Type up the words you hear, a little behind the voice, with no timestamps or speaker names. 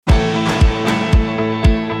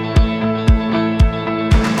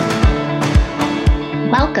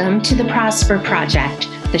Welcome to the Prosper Project,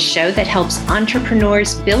 the show that helps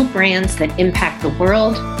entrepreneurs build brands that impact the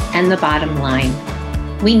world and the bottom line.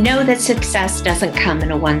 We know that success doesn't come in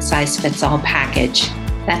a one-size-fits-all package.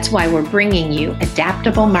 That's why we're bringing you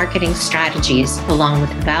adaptable marketing strategies along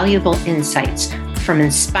with valuable insights from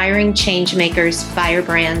inspiring changemakers,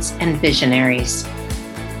 firebrands, and visionaries.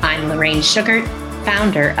 I'm Lorraine Sugart,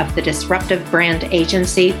 founder of the disruptive brand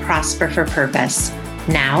agency Prosper for Purpose.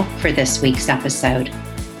 Now for this week's episode.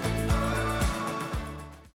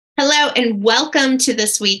 Hello and welcome to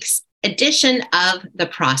this week's edition of the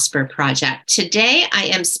Prosper Project. Today I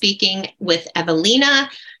am speaking with Ewelina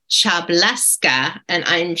Szczeblewska, and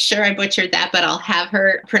I'm sure I butchered that, but I'll have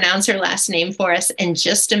her pronounce her last name for us in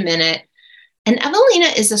just a minute. And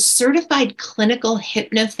Ewelina is a certified clinical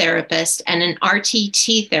hypnotherapist and an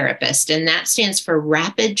RTT therapist, and that stands for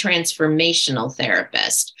Rapid Transformational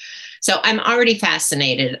Therapist. So I'm already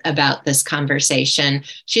fascinated about this conversation.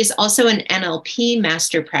 She's also an NLP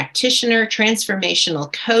master practitioner,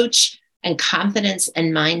 transformational coach, and confidence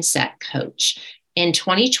and mindset coach. In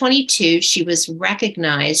 2022, she was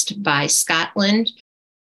recognized by Scotland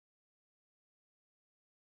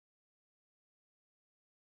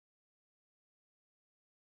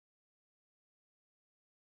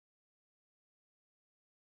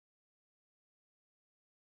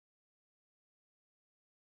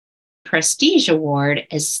Prestige Award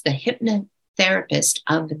as the Hypnotherapist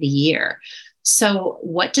of the Year. So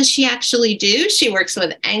what does she actually do? She works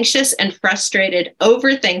with anxious and frustrated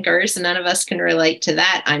overthinkers. None of us can relate to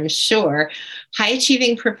that, I'm sure.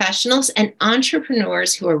 High-achieving professionals and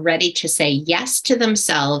entrepreneurs who are ready to say yes to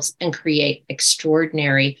themselves and create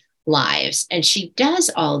extraordinary lives. And she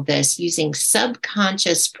does all this using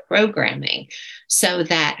subconscious programming so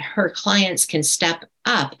that her clients can step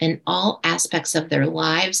up in all aspects of their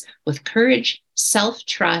lives with courage,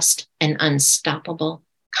 self-trust, and unstoppable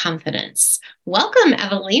confidence. Welcome,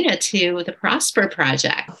 Ewelina, to the Prosper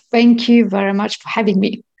Project. Thank you very much for having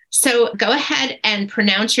me. So go ahead and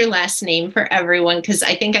pronounce your last name for everyone, because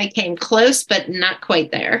I think I came close, but not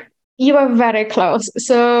quite there. You are very close.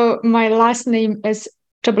 So my last name is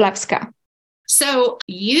Szczeblewska. So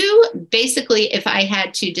you basically, if I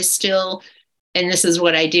had to distill, and this is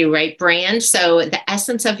what I do, right? Brand. So the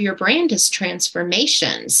essence of your brand is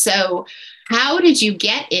transformation. So how did you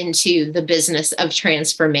get into the business of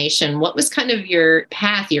transformation? What was kind of your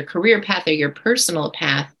path, your career path, or your personal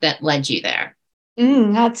path that led you there?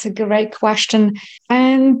 That's a great question.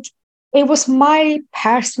 And it was my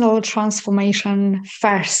personal transformation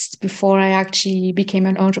first before I actually became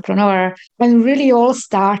an entrepreneur. And really all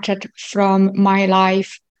started from my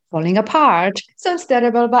life falling apart. Sounds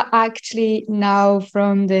terrible, but actually now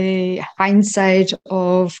from the hindsight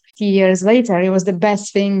of years later, it was the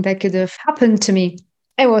best thing that could have happened to me.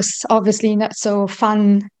 It was obviously not so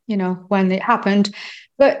fun, when it happened.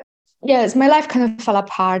 But yes, my life kind of fell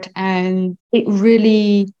apart and it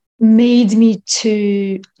really made me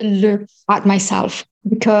to look at myself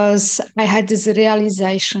because I had this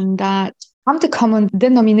realization that I'm the common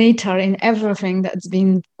denominator in everything that's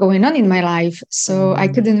been going on in my life. So I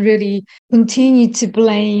couldn't really continue to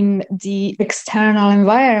blame the external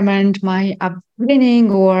environment, my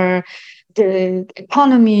upbringing or the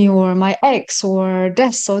economy or my ex or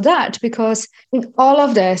this or that, because in all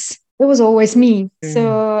of this, it was always me.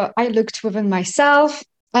 So I looked within myself.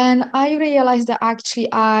 And I realized that actually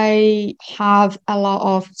I have a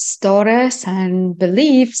lot of stories and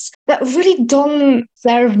beliefs that really don't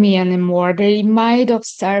serve me anymore. They might have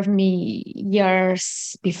served me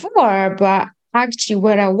years before, but actually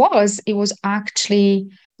where I was, it was actually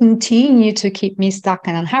continue to keep me stuck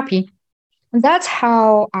and unhappy. And that's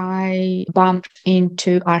how I bumped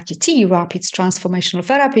into RTT, Rapid Transformational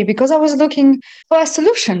Therapy, because I was looking for a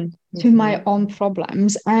solution to my own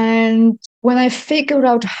problems. And when I figured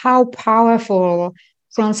out how powerful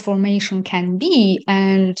transformation can be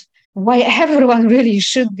and why everyone really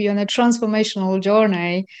should be on a transformational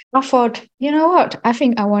journey, I thought, you know what? I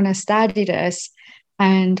think I want to study this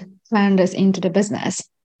and turn this into the business.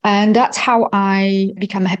 And that's how I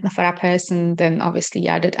became a hypnotherapist and then obviously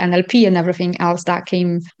added NLP and everything else that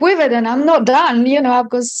came with it. And I'm not done. I've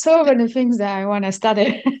got so many things that I want to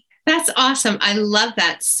study. That's awesome. I love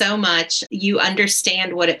that so much. You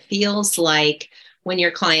understand what it feels like when your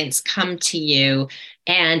clients come to you.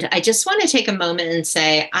 And I just want to take a moment and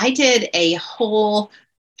say, I did a whole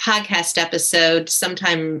podcast episode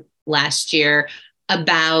sometime last year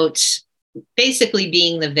about basically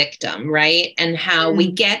being the victim, right? And how we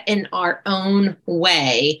get in our own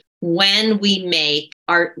way when we make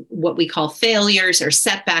are what we call failures or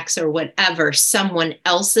setbacks or whatever, someone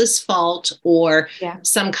else's fault or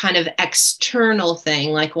some kind of external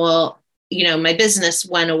thing like, well, my business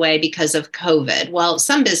went away because of COVID. Well,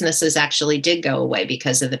 some businesses actually did go away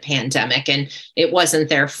because of the pandemic and it wasn't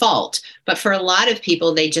their fault. But for a lot of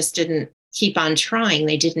people, they just didn't keep on trying.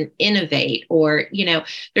 They didn't innovate or,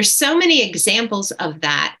 there's so many examples of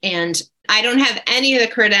that. And I don't have any of the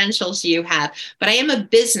credentials you have, but I am a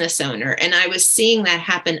business owner and I was seeing that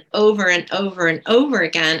happen over and over and over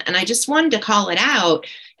again. And I just wanted to call it out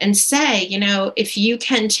and say, if you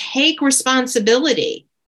can take responsibility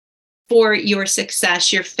for your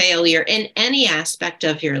success, your failure in any aspect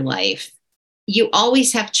of your life, you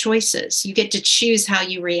always have choices. You get to choose how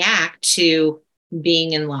you react to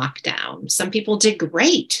being in lockdown. Some people did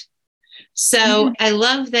great. So I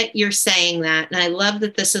love that you're saying that. And I love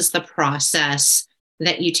that this is the process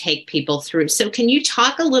that you take people through. So can you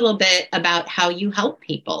talk a little bit about how you help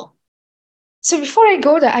people? So before I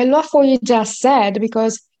go there, I love what you just said,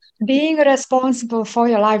 because being responsible for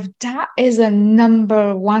your life, that is a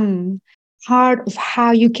number one part of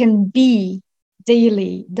how you can be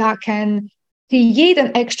daily, that can create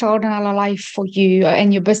an extraordinary life for you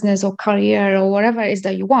and your business or career or whatever it is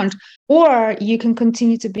that you want. Or you can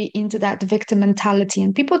continue to be into that victim mentality.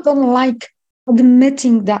 And people don't like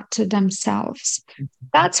admitting that to themselves.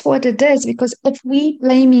 That's what it is, because if we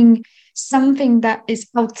blaming something that is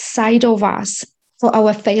outside of us for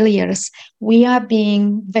our failures, we are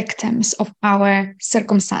being victims of our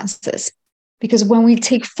circumstances. Because when we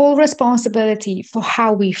take full responsibility for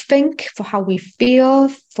how we think, for how we feel,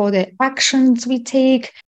 for the actions we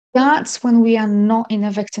take, that's when we are not in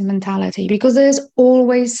a victim mentality, because there's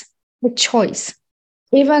always a choice.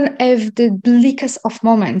 Even if the bleakest of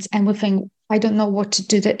moments and we think, I don't know what to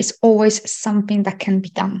do, there is always something that can be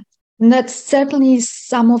done. And that's certainly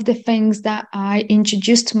some of the things that I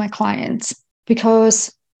introduce to my clients,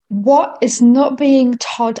 because what is not being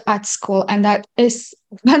taught at school, and that is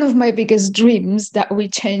one of my biggest dreams that we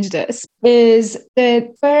change this, is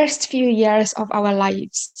the first few years of our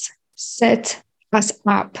lives set us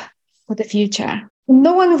up for the future.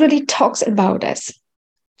 No one really talks about this.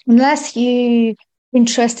 Unless you're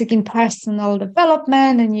interested in personal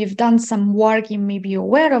development and you've done some work, you may be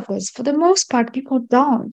aware of this. For the most part, people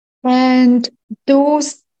don't. And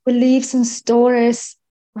those beliefs and stories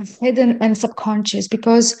are hidden and subconscious,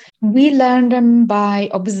 because we learn them by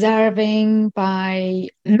observing, by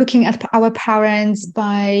looking at our parents,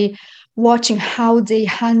 by watching how they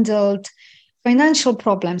handled financial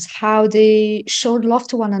problems, how they showed love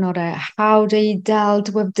to one another, how they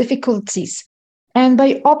dealt with difficulties. And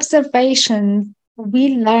by observation,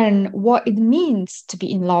 we learn what it means to be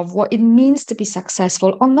in love, what it means to be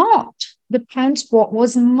successful or not. Depends what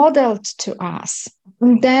was modeled to us.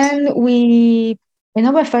 And then we, in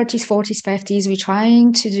our 30s, 40s, 50s, we're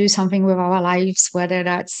trying to do something with our lives, whether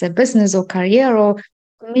that's a business or career, or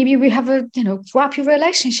maybe we have a, crappy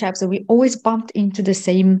relationship. So we always bumped into the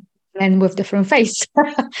same men with different face.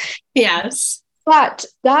 Yes. But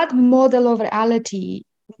that model of reality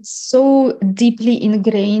is so deeply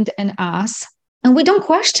ingrained in us. And we don't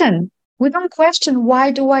question. We don't question,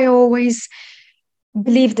 why do I always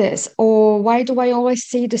believe this? Or why do I always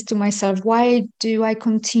say this to myself? Why do I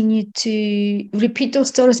continue to repeat those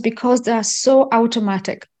stories? Because they are so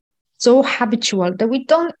automatic, so habitual, that we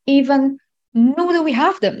don't even know that we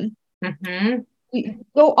have them. Mm-hmm. We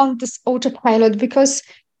go on this autopilot, because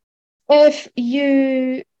if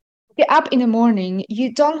you get up in the morning,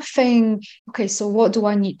 you don't think, okay, so what do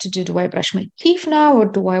I need to do? Do I brush my teeth now, or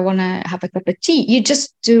do I want to have a cup of tea? You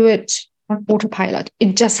just do it on autopilot.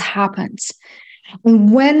 It just happens.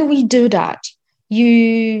 And when we do that,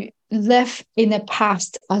 you live in a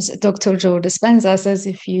past, as Dr. Joe Dispenza says,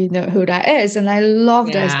 if you know who that is. And I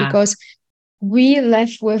love this, because we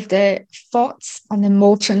live with the thoughts and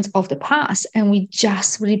emotions of the past, and we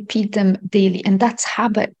just repeat them daily. And that's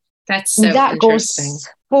habit. That's so that interesting. Goes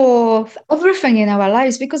for everything in our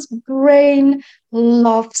lives, because brain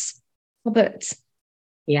loves habits.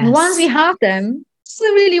 Yes. And once we have them, we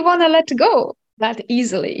really want to let go that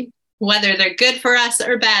easily. Whether they're good for us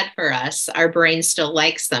or bad for us, our brain still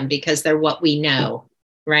likes them because they're what we know,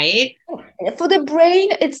 right? For the brain,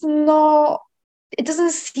 it's not, it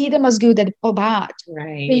doesn't see them as good or bad.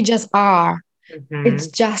 Right. They just are. Mm-hmm. It's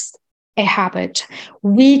just a habit.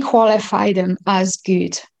 We qualify them as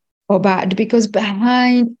good or bad, because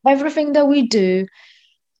behind everything that we do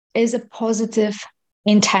is a positive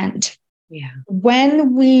intent. Yeah.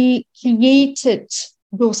 When we created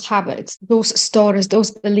those habits, those stories,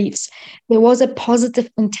 those beliefs, there was a positive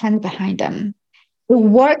intent behind them. It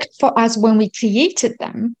worked for us when we created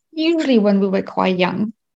them, usually when we were quite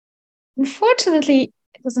young. Unfortunately,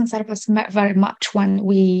 it doesn't serve us very much when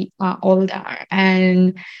we are older,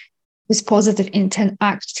 and this positive intent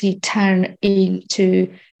actually turn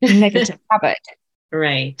into negative habit.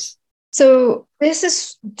 Right. So this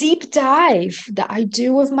is deep dive that I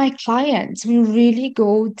do with my clients. We really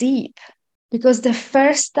go deep because the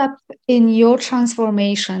first step in your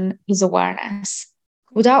transformation is awareness.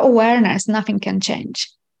 Without awareness, nothing can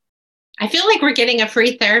change. I feel like we're getting a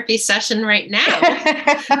free therapy session right now.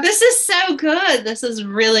 This is so good. This is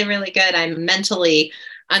really, really good. I'm mentally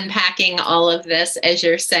unpacking all of this as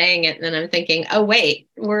you're saying it. And then I'm thinking, oh, wait,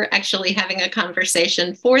 we're actually having a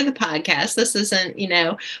conversation for the podcast. This isn't,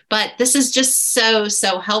 but this is just so,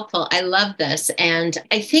 so helpful. I love this. And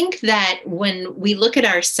I think that when we look at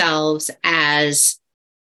ourselves as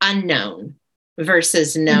unknown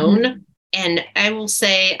versus known, and I will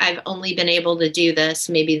say I've only been able to do this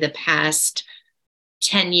maybe the past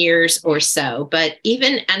 10 years or so, but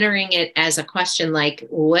even entering it as a question like,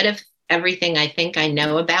 what if everything I think I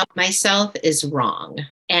know about myself is wrong?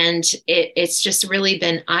 And it's just really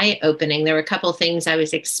been eye-opening. There were a couple of things I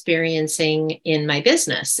was experiencing in my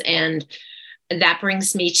business. And that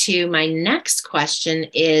brings me to my next question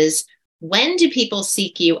is, when do people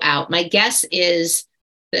seek you out? My guess is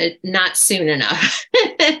not soon enough.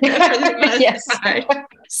 Yes.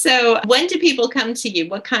 So when do people come to you?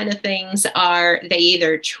 What kind of things are they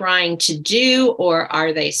either trying to do or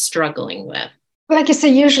are they struggling with? Like I say,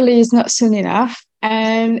 usually it's not soon enough,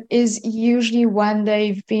 and is usually when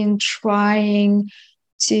they've been trying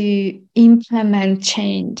to implement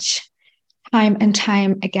change time and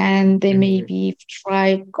time again. They maybe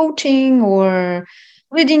try coaching or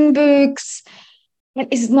reading books. And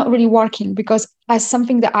it's not really working because, as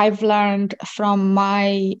something that I've learned from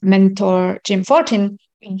my mentor, Jim Fortin,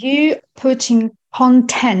 you putting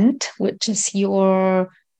content, which is your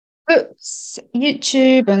books,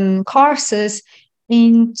 YouTube, and courses,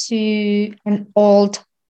 into an old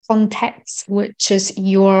context, which is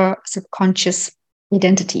your subconscious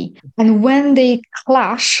identity. And when they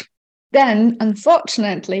clash, then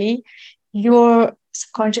unfortunately, your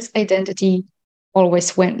subconscious identity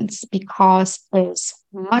always wins because it's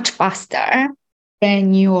much faster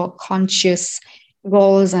than your conscious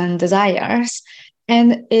goals and desires,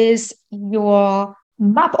 and is your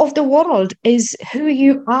map of the world, is who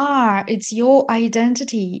you are. It's your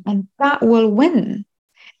identity, and that will win.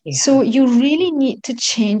 Yeah. So you really need to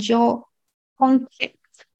change your context,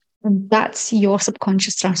 and that's your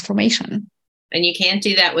subconscious transformation. And you can't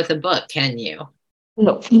do that with a book, can you?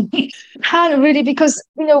 No, can't really, because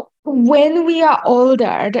when we are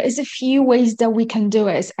older, there is a few ways that we can do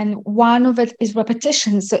it, and one of it is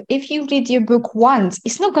repetition. So if you read your book once,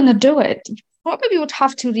 it's not going to do it. You probably would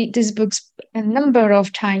have to read these books a number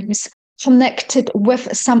of times, connected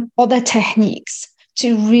with some other techniques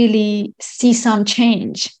to really see some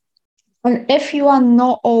change. And if you are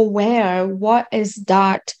not aware, what is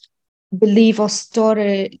that belief or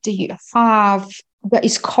story do you have that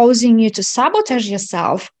is causing you to sabotage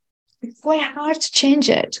yourself, it's very hard to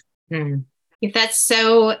change it. That's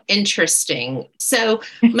so interesting. So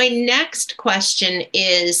my next question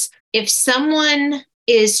is, if someone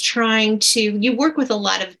is trying to, you work with a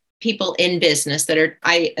lot of people in business that are,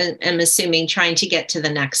 I am assuming, trying to get to the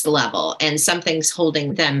next level and something's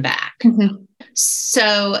holding them back.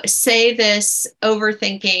 So say this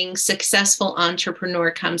overthinking, successful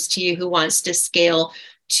entrepreneur comes to you who wants to scale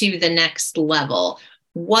to the next level.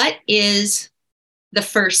 What is the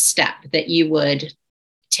first step that you would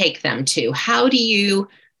take them to? How do you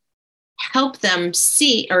help them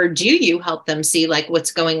see, or do you help them see like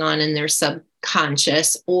what's going on in their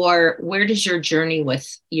subconscious, or where does your journey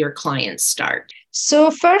with your clients start? So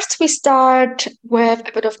first we start with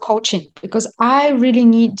a bit of coaching, because I really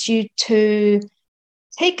need you to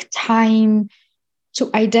take time to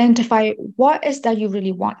identify what is that you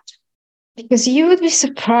really want. Because you would be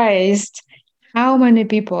surprised how many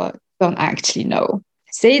people don't actually know.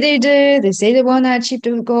 They say they do, they say they want to achieve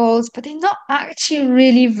those goals, but they're not actually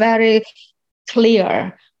really very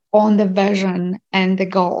clear on the vision and the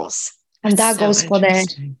goals. And that goes for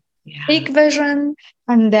the big vision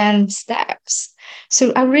and then steps.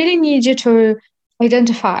 So I really need you to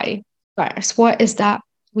identify first, what is that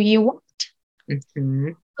you want?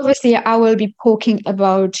 Obviously, I will be talking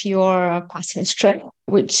about your past history,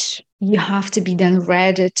 which you have to be then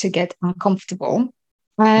ready to get uncomfortable.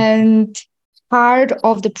 And part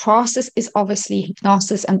of the process is obviously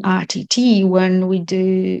hypnosis and RTT when we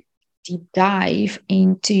do deep dive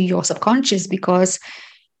into your subconscious, because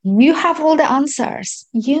you have all the answers.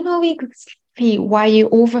 You know exactly why you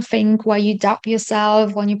overthink, why you doubt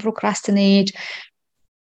yourself, when you procrastinate.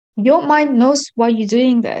 your mind knows why you're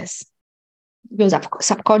doing this. Your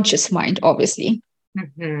subconscious mind, obviously.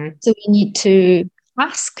 Mm-hmm. So you need to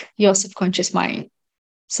ask your subconscious mind.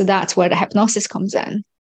 So that's where the hypnosis comes in.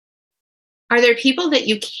 Are there people that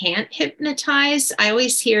you can't hypnotize? I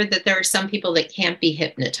always hear that there are some people that can't be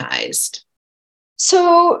hypnotized.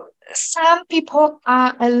 So some people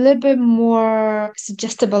are a little bit more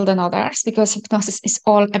suggestible than others because hypnosis is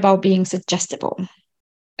all about being suggestible.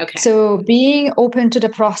 Okay. So being open to the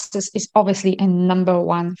process is obviously a number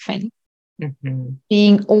one thing. Mm-hmm.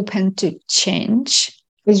 Being open to change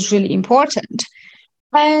is really important.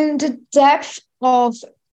 And the depth of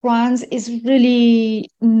trance is really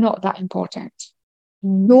not that important.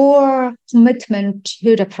 Your commitment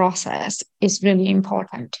to the process is really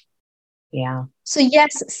important. Yeah. So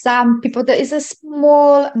yes, some people, there is a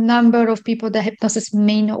small number of people that hypnosis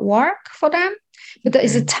may not work for them, but there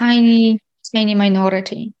is a tiny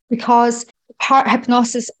minority because part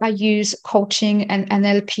hypnosis, I use coaching and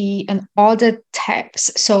NLP and other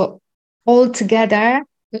tips. So altogether,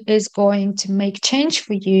 it is going to make change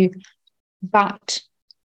for you. But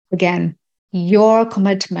again, your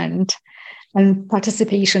commitment and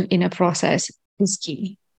participation in a process is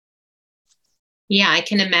key. Yeah, I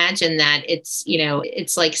can imagine that it's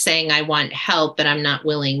like saying I want help, but I'm not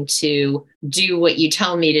willing to do what you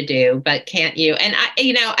tell me to do, but can't you? And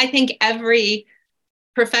I think every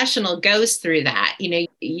professional goes through that.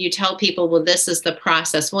 You tell people, well, this is the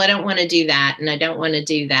process. Well, I don't want to do that. And I don't want to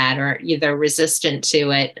do that. Or they're resistant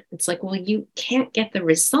to it. It's like, well, you can't get the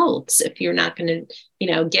results if you're not going to,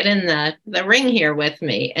 get in the ring here with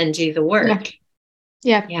me and do the work.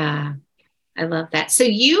 Yeah. Yeah. I love that. So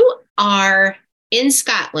you are in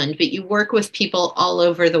Scotland, but you work with people all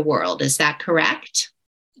over the world. Is that correct?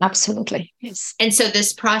 Absolutely. Yes. And so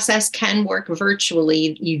this process can work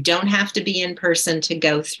virtually. You don't have to be in person to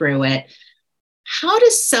go through it. How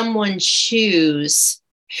does someone choose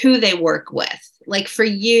who they work with? Like for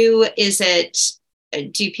you,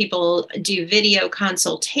 do people do video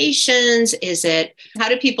consultations? How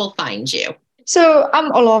do people find you? So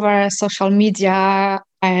I'm all over social media,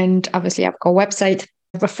 and obviously I've got a website.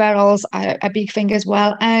 Referrals are a big thing as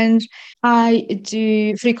well. And I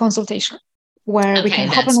do free consultation where we can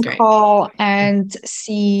hop on a call and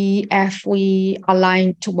see if we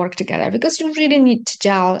align to work together, because you really need to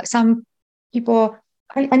gel. Some people,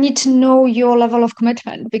 I need to know your level of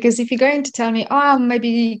commitment, because if you're going to tell me, oh, I'm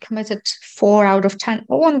maybe committed 4 out of 10, I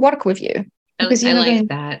won't work with you, because you're not going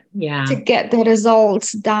to get the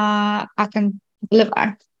results that I can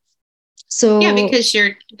deliver. So yeah, because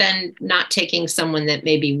you're then not taking someone that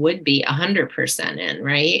maybe would be 100% in,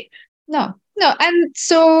 right? No. And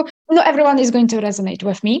so not everyone is going to resonate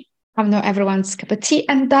with me. I'm not everyone's cup of tea,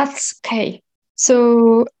 and that's okay.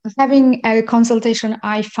 So having a consultation,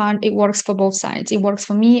 I found it works for both sides. It works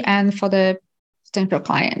for me and for the potential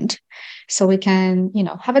client. So we can,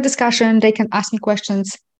 have a discussion. They can ask me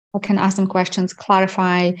questions. I can ask them questions,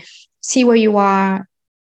 clarify, see where you are,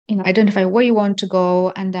 identify where you want to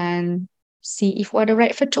go, and then see if we're the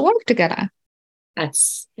right fit to work together.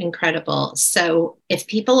 That's incredible. So if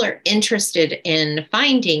people are interested in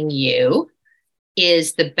finding you,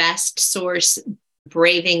 is the best source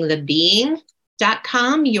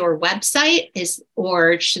bravingthebeing.com your website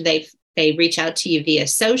or should they reach out to you via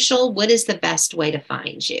social? What is the best way to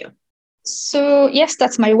find you? So yes,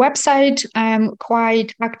 that's my website. I'm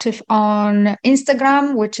quite active on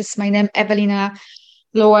Instagram, which is my name, Ewelina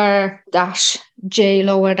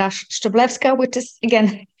 _J_Szczeblewska, which is,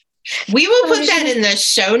 again, we will put that in the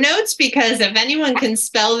show notes, because if anyone can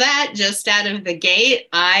spell that just out of the gate,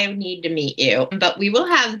 I need to meet you. But we will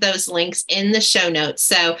have those links in the show notes.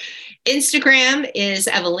 So Instagram is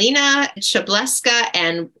Ewelina Szczeblewska,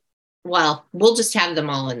 and well, we'll just have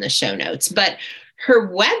them all in the show notes. But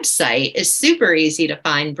her website is super easy to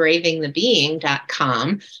find,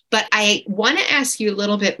 bravingthebeing.com. But I want to ask you a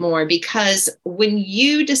little bit more, because when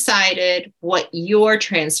you decided what your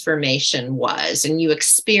transformation was and you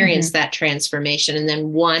experienced that transformation and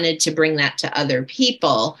then wanted to bring that to other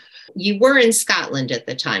people, you were in Scotland at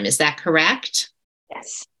the time. Is that correct?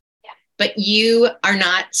 Yes. But you are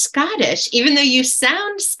not Scottish. Even though you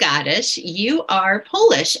sound Scottish, you are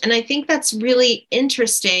Polish. And I think that's really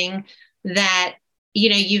interesting that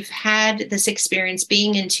you've had this experience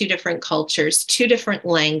being in 2 different cultures, 2 different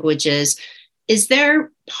languages. Is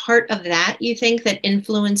there part of that you think that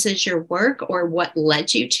influences your work, or what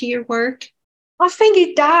led you to your work? I think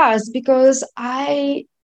it does, because I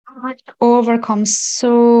had overcome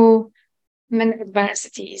so many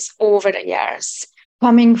adversities over the years,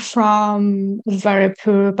 coming from a very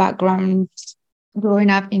poor background, growing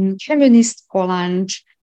up in communist Poland,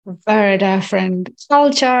 very different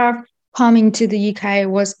culture. Coming to the UK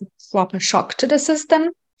was a proper shock to the system.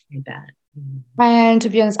 I bet. And to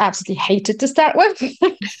be honest, I absolutely hated to start with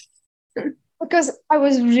because I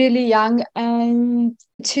was really young and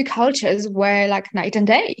two cultures were like night and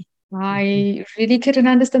day. I really couldn't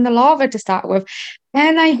understand a lot of it to start with.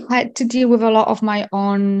 And I had to deal with a lot of my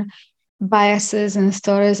own biases and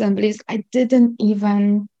stories and beliefs I didn't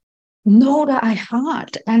even know that I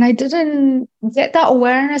had. And I didn't get that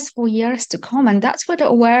awareness for years to come. And that's where the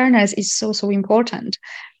awareness is so, so important.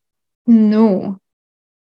 No.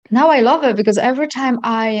 Now I love it because every time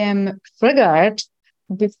I am triggered,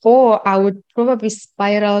 before I would probably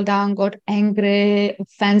spiral down, got angry,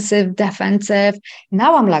 offensive, defensive.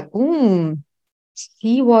 Now I'm like,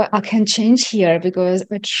 see what I can change here, because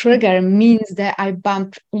a trigger means that I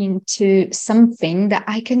bump into something that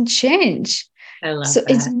I can change. I love so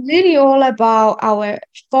that. It's really all about our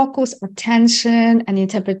focus, attention, and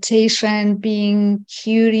interpretation, being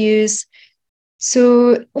curious.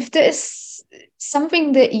 So if there's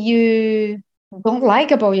something that you don't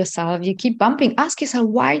like about yourself, you keep bumping, ask yourself,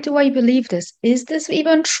 why do I believe this? Is this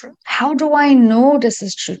even true? How do I know this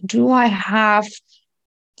is true? Do I have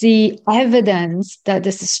the evidence that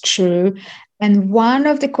this is true? And one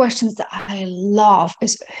of the questions that I love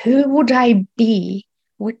is, who would I be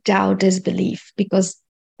without this belief? Because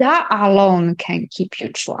that alone can keep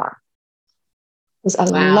you trapped. Because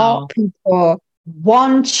a lot of people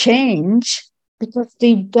want change because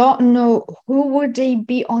they don't know who would they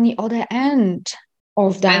be on the other end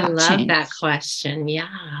of that change. I love that question.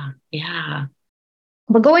 Yeah.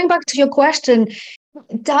 But going back to your question,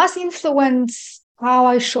 it does influence how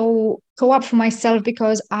I show up for myself,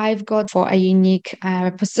 because I've got for a unique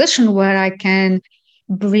position where I can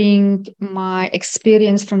bring my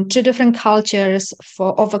experience from two different cultures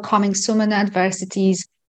for overcoming so many adversities,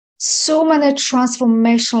 so many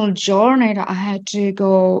transformational journey that I had to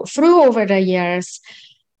go through over the years.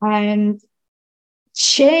 And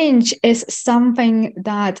change is something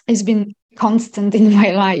that has been constant in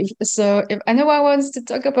my life. So if anyone wants to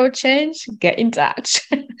talk about change, get in touch.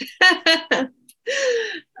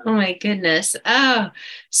 Oh my goodness. Oh,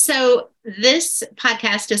 so this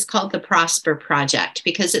podcast is called The Prosper Project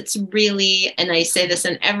because it's really, and I say this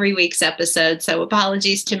in every week's episode, so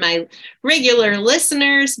apologies to my regular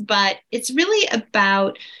listeners, but it's really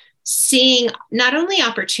about seeing not only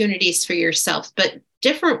opportunities for yourself, but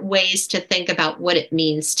different ways to think about what it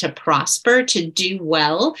means to prosper, to do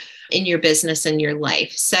well in your business and your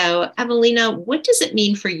life. So, Ewelina, what does it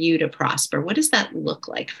mean for you to prosper? What does that look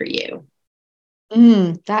like for you?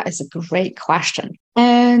 That is a great question.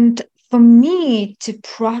 And for me, to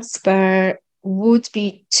prosper would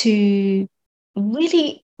be to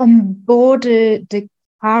really embody the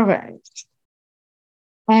courage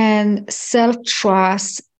and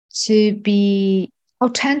self-trust to be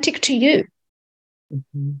authentic to you.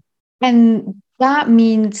 Mm-hmm. And that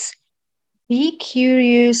means be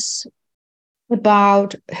curious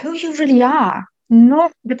about who you really are,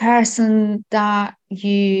 not the person that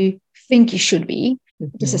you think you should be,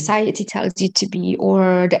 the society tells you to be,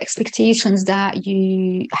 or the expectations that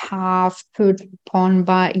you have put upon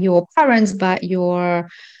by your parents, by your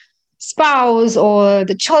spouse or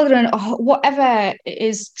the children, or whatever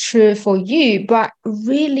is true for you, but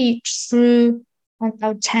really true and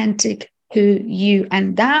authentic who you.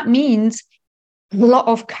 And that means a lot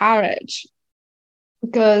of courage,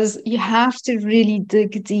 because you have to really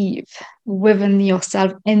dig deep within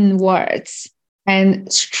yourself, inwards,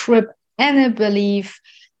 and strip any belief,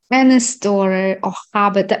 any story or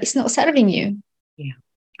habit that is not serving you. Yeah,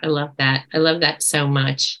 I love that. I love that so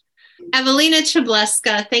much. Ewelina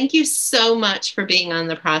Szczeblewska, thank you so much for being on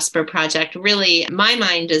the Prosper Project. Really, my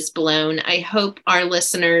mind is blown. I hope our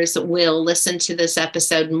listeners will listen to this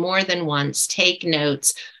episode more than once, take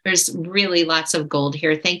notes. There's really lots of gold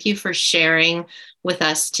here. Thank you for sharing with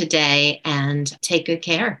us today, and take good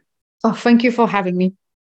care. Oh, thank you for having me.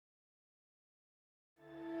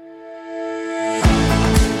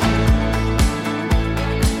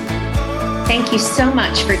 Thank you so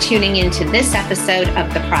much for tuning into this episode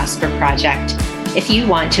of The Prosper Project. If you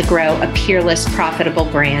want to grow a peerless, profitable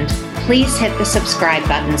brand, please hit the subscribe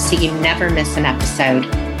button so you never miss an episode.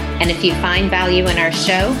 And if you find value in our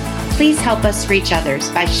show, please help us reach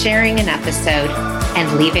others by sharing an episode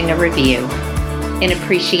and leaving a review. In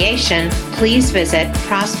appreciation, please visit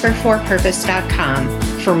prosperforpurpose.com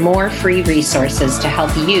for more free resources to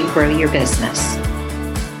help you grow your business.